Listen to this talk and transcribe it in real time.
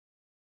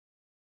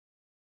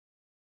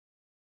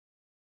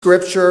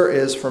Scripture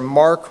is from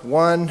Mark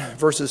 1,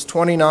 verses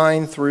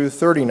 29 through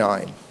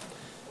 39.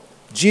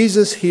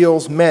 Jesus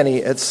heals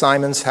many at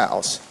Simon's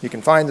house. You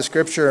can find the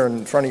scripture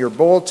in front of your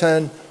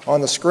bulletin,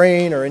 on the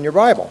screen, or in your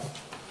Bible.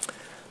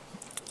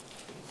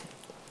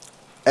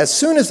 As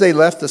soon as they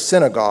left the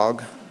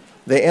synagogue,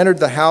 they entered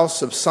the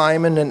house of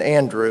Simon and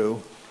Andrew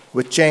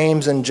with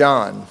James and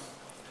John.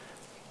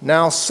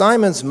 Now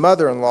Simon's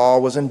mother-in-law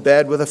was in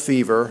bed with a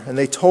fever, and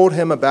they told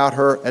him about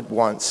her at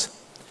once.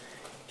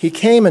 He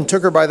came and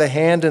took her by the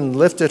hand and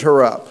lifted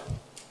her up.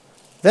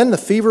 Then the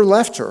fever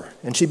left her,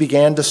 and she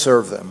began to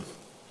serve them.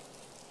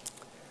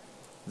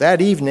 That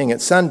evening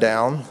at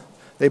sundown,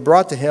 they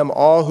brought to him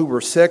all who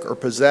were sick or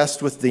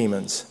possessed with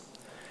demons.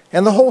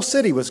 And the whole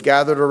city was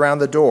gathered around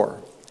the door.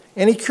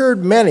 And he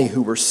cured many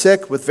who were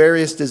sick with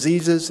various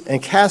diseases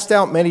and cast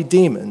out many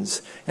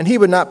demons. And he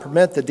would not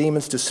permit the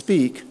demons to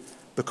speak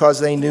because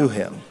they knew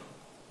him.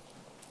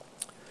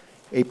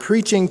 A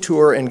preaching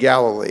tour in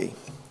Galilee.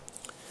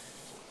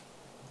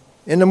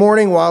 In the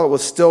morning, while it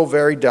was still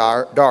very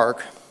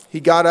dark, he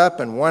got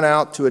up and went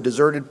out to a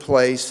deserted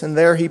place, and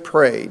there he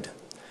prayed.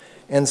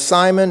 And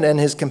Simon and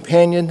his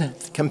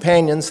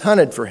companions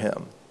hunted for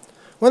him.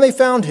 When they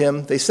found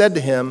him, they said to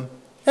him,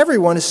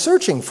 "Everyone is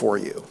searching for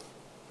you."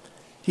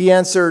 He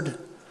answered,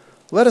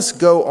 "Let us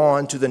go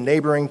on to the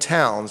neighboring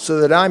towns,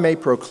 so that I may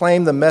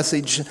proclaim the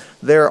message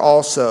there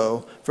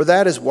also, for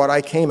that is what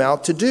I came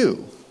out to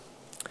do."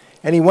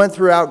 And he went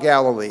throughout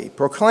Galilee,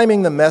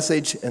 proclaiming the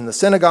message in the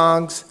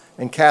synagogues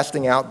and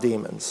casting out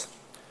demons.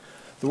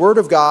 The word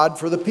of God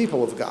for the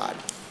people of God.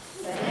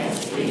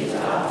 Thanks be to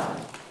God.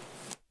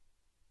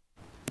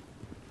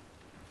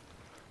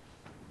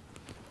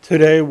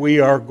 Today we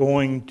are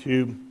going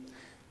to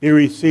be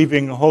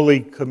receiving Holy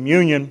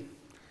Communion,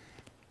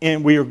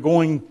 and we are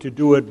going to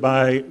do it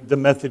by the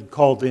method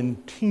called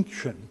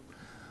intinction,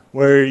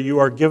 where you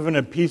are given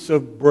a piece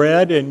of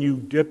bread and you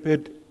dip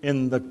it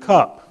in the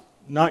cup,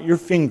 not your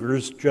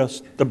fingers,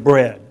 just the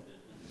bread.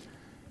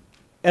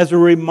 As a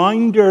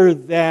reminder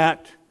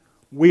that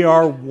we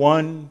are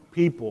one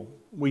people,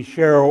 we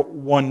share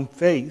one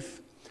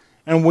faith,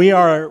 and we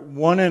are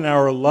one in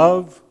our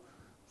love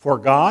for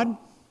God,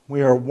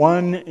 we are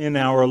one in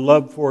our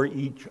love for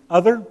each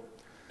other,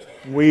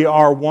 we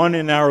are one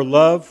in our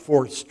love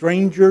for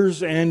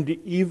strangers and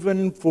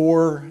even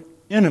for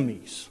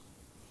enemies.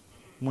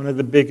 One of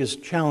the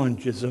biggest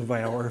challenges of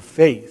our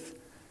faith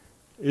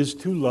is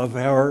to love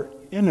our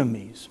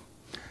enemies.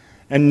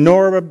 And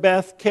Nora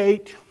Beth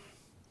Kate,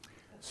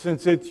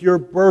 since it's your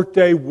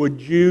birthday, would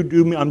you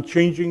do me, I'm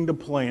changing the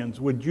plans,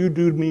 would you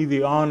do me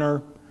the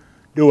honor,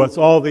 do us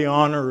all the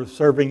honor of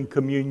serving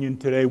communion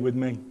today with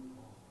me?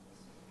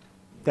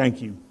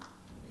 Thank you.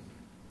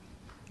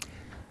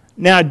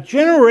 Now, a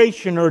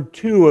generation or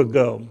two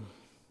ago,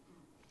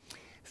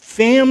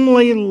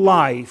 family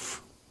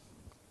life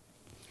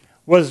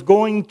was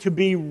going to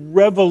be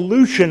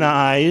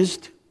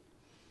revolutionized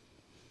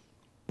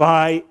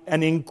by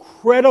an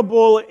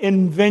incredible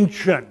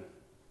invention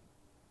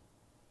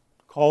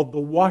called the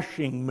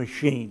washing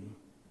machine,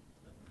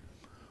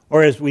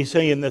 or as we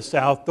say in the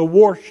South, the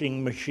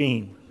washing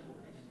machine.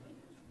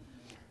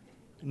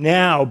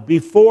 Now,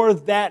 before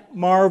that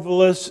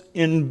marvelous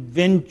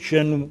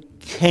invention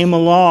came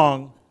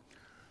along,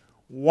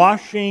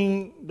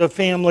 washing the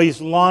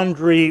family's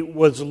laundry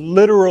was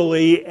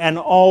literally an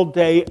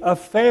all-day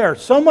affair,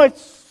 so much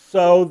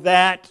so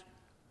that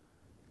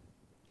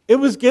it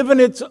was given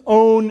its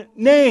own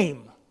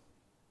name,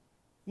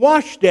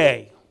 Wash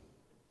Day.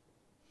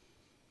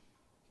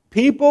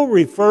 People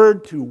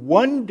referred to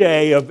one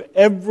day of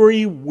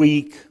every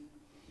week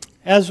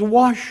as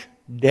Wash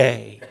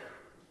Day.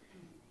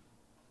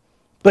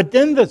 But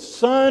then the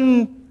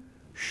sun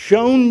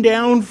shone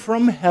down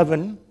from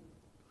heaven,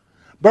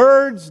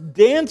 birds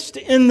danced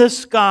in the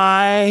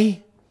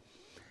sky,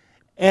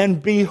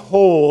 and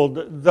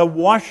behold, the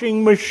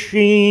washing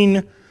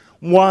machine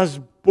was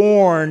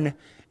born,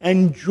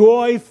 and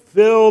joy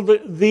filled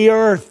the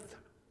earth.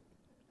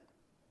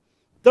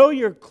 Throw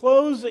your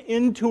clothes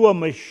into a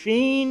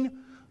machine,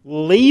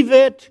 leave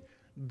it,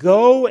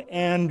 go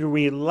and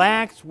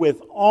relax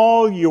with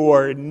all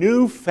your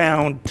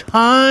newfound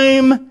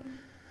time.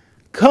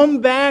 Come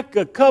back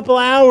a couple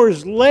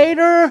hours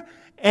later,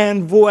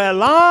 and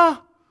voila,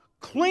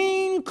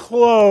 clean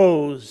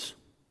clothes.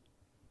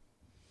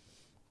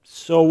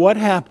 So what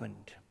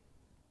happened?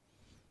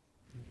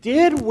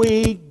 Did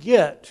we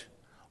get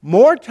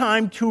more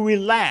time to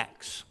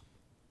relax?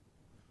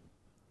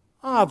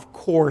 Of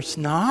course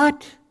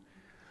not.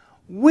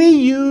 We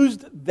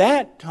used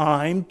that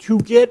time to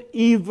get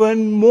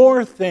even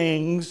more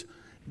things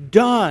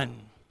done.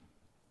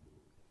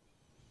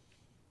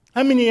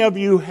 How many of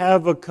you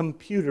have a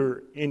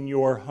computer in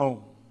your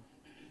home?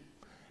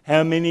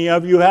 How many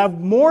of you have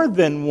more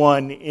than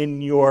one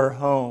in your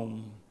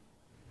home?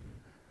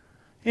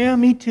 Yeah,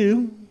 me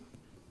too.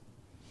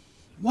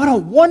 What a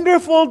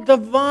wonderful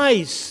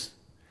device.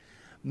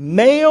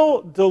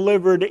 Mail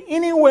delivered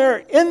anywhere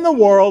in the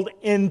world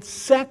in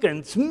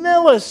seconds,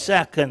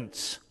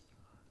 milliseconds.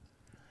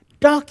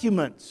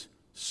 Documents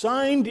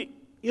signed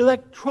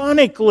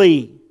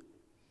electronically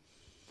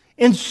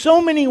In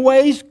so many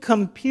ways,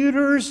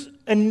 computers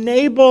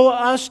enable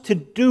us to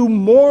do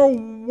more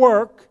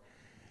work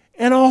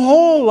in a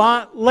whole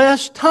lot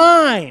less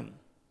time.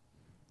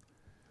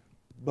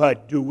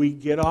 But do we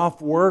get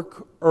off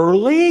work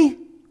early?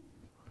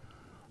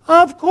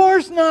 Of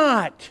course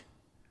not.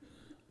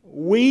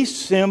 We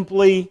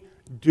simply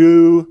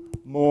do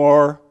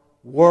more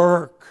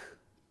work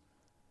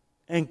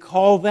and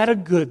call that a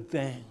good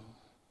thing.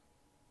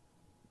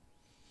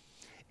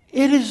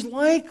 It is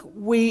like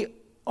we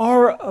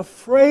are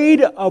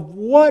afraid of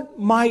what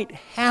might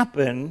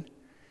happen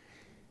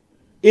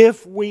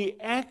if we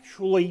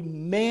actually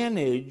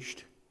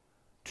managed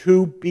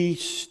to be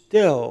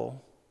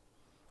still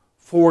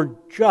for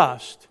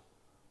just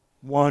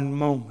one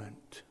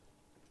moment.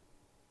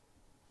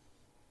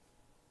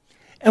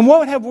 And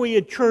what have we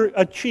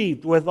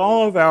achieved with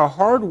all of our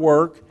hard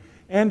work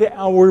and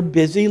our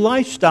busy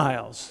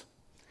lifestyles?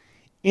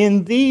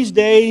 In these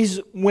days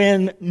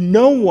when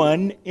no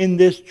one in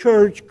this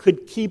church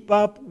could keep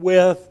up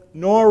with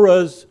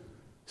Nora's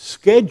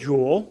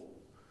schedule,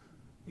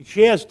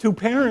 she has two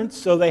parents,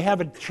 so they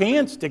have a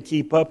chance to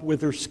keep up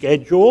with her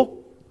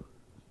schedule.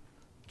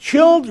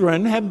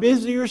 Children have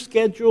busier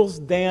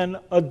schedules than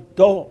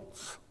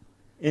adults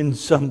in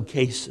some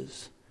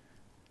cases.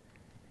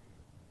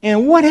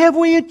 And what have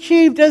we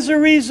achieved as a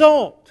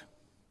result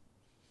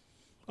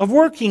of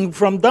working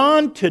from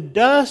dawn to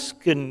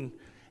dusk and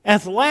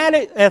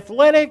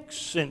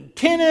athletics and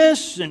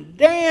tennis and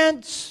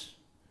dance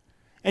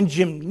and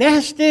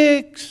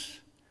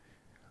gymnastics?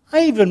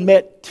 I even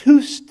met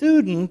 2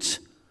 students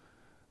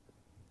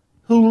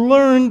who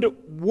learned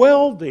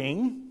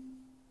welding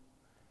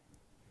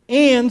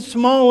and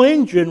small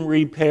engine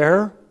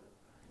repair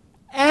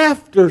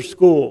after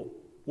school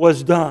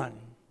was done.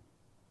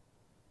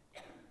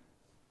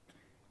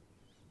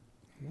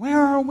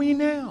 Where are we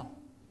now?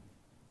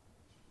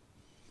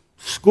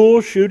 School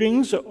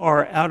shootings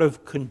are out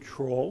of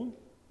control.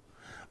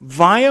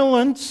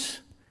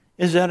 Violence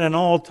is at an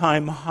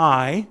all-time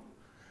high.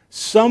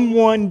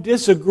 Someone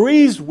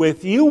disagrees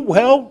with you,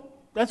 well,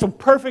 that's a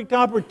perfect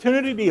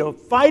opportunity to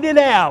fight it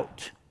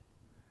out.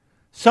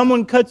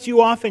 Someone cuts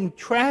you off in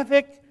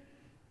traffic,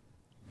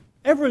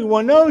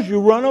 everyone knows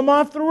you run them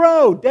off the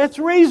road. That's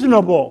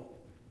reasonable.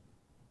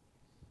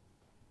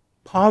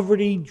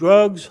 Poverty,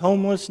 drugs,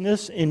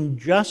 homelessness,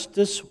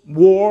 injustice,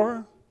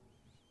 war.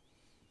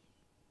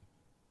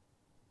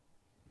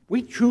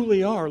 We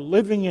truly are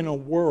living in a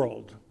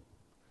world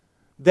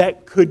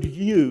that could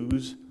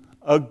use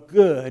a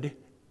good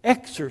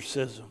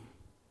exorcism.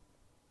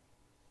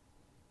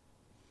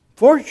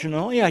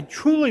 Fortunately, I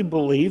truly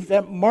believe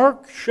that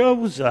Mark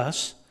shows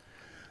us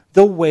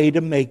the way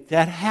to make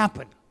that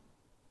happen.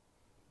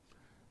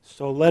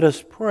 So let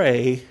us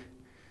pray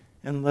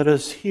and let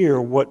us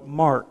hear what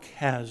Mark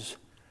has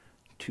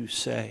to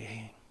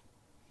say.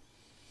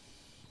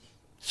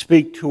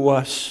 Speak to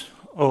us,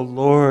 O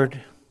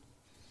Lord.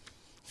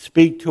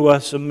 Speak to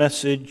us a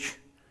message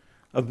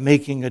of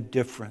making a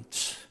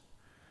difference,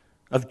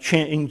 of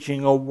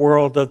changing a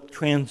world, of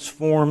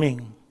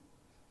transforming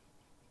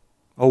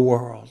a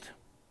world.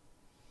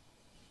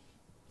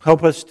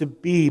 Help us to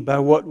be, by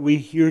what we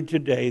hear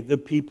today, the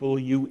people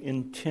you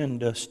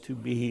intend us to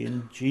be.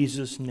 In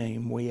Jesus'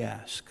 name we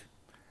ask.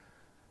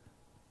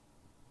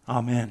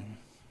 Amen.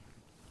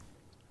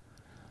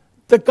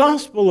 The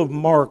Gospel of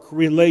Mark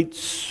relates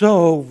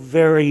so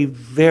very,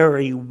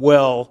 very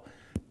well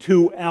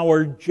to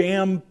our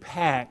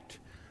jam-packed,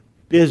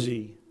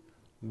 busy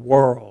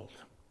world.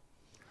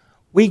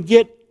 We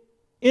get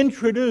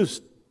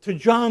introduced to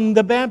John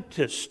the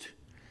Baptist.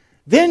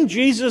 Then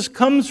Jesus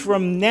comes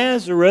from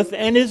Nazareth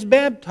and is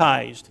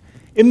baptized.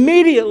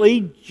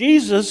 Immediately,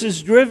 Jesus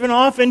is driven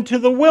off into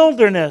the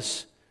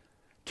wilderness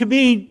to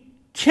be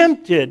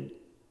tempted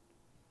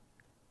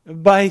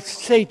by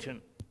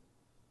Satan.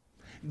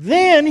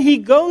 Then he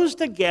goes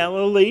to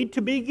Galilee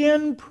to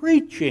begin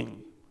preaching.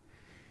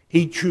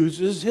 He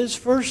chooses his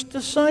first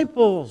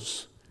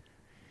disciples.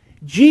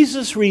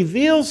 Jesus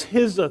reveals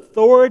his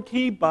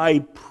authority by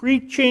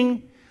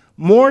preaching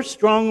more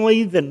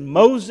strongly than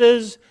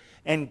Moses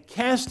and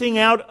casting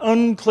out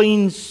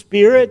unclean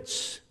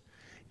spirits.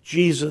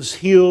 Jesus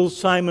heals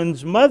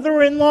Simon's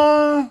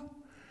mother-in-law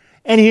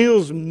and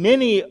heals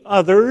many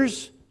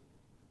others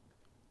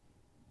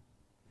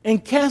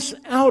and casts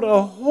out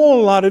a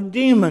whole lot of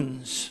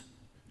demons.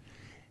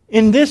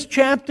 In this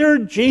chapter,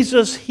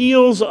 Jesus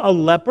heals a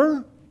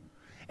leper,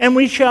 and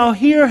we shall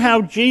hear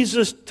how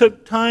Jesus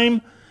took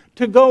time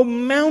to go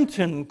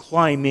mountain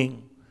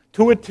climbing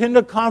to attend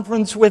a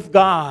conference with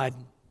God.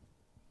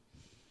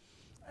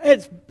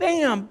 It's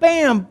bam,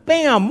 bam,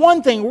 bam,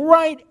 one thing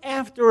right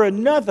after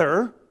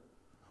another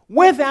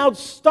without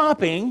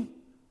stopping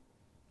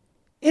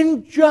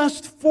in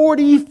just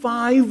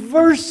 45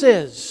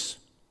 verses.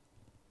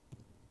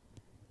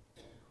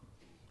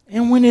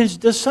 And when his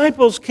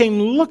disciples came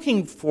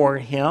looking for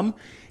him,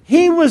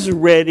 he was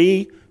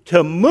ready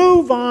to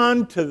move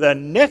on to the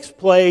next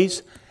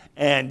place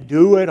and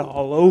do it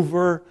all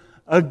over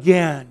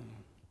again.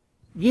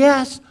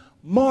 Yes,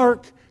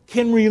 Mark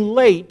can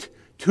relate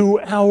to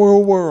our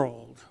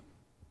world.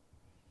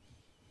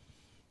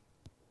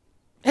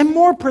 And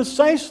more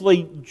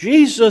precisely,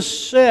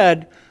 Jesus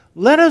said,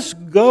 let us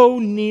go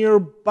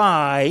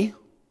nearby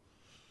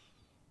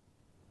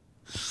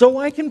so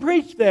I can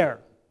preach there,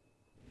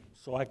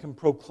 so I can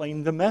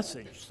proclaim the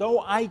message,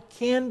 so I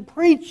can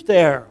preach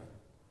there.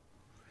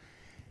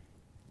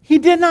 He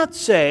did not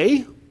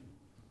say,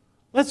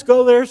 let's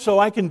go there so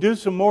I can do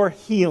some more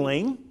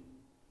healing.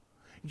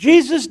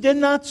 Jesus did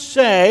not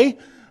say,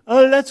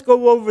 let's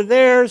go over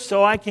there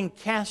so I can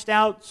cast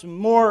out some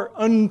more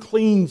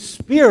unclean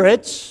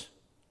spirits.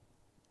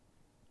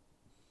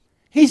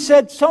 He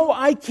said, so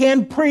I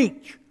can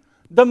preach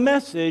the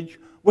message,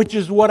 which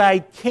is what I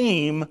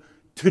came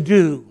to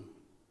do.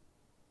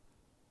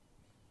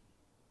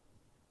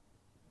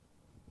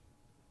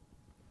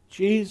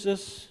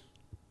 Jesus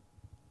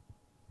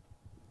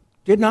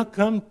did not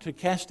come to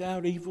cast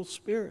out evil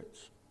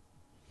spirits.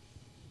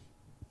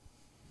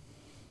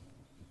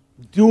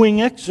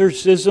 Doing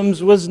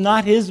exorcisms was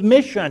not his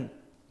mission.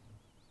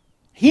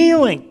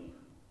 Healing,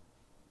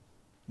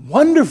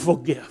 wonderful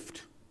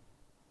gift.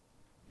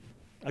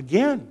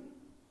 Again,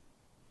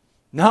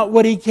 not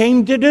what he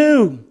came to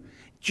do.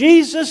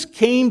 Jesus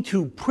came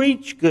to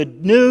preach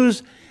good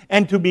news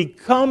and to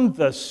become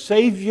the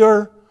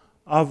Savior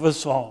of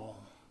us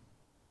all.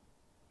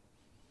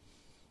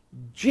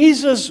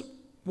 Jesus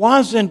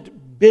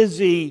wasn't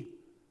busy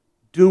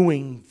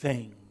doing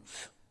things.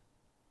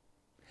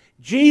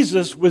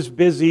 Jesus was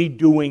busy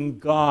doing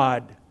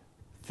God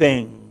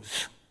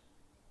things.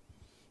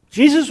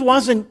 Jesus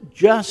wasn't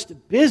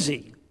just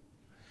busy.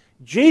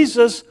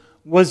 Jesus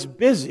was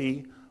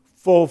busy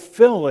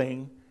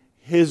fulfilling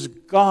his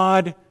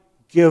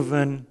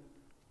God-given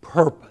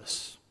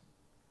purpose.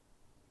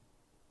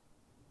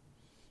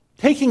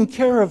 Taking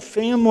care of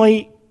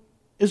family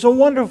is a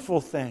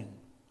wonderful thing,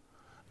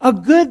 a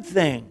good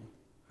thing.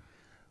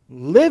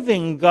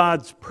 Living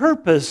God's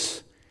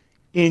purpose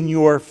in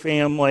your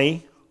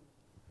family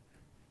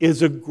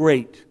is a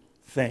great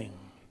thing.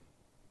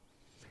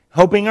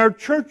 Helping our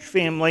church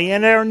family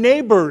and our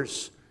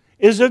neighbors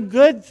is a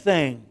good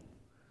thing.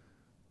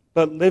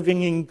 But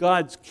living in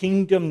God's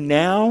kingdom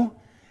now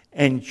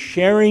and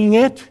sharing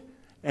it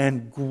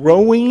and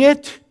growing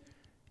it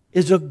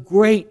is a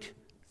great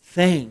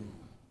thing.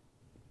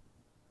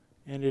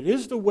 And it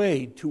is the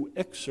way to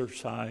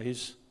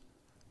exorcise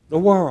the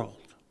world.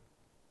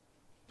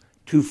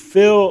 To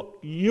fill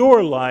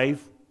your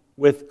life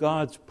with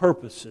God's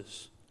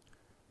purposes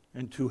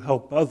and to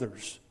help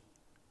others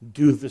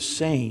do the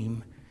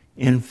same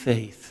in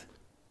faith.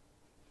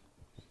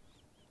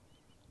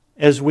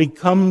 As we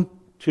come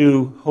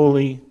to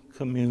Holy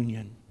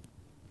Communion,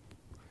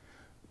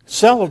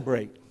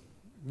 celebrate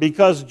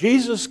because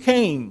Jesus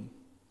came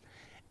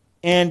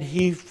and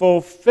he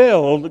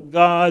fulfilled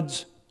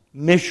God's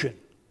mission.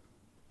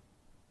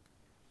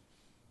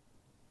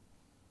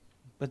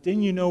 But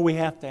then we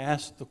have to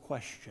ask the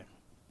question,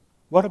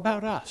 what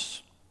about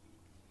us?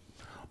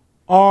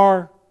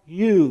 Are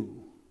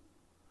you,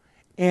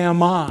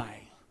 am I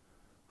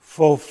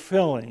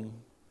fulfilling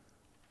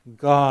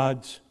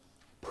God's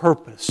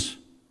purpose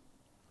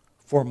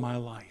for my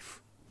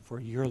life, for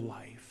your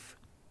life?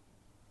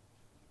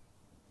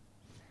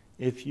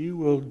 If you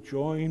will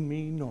join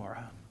me,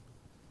 Nora.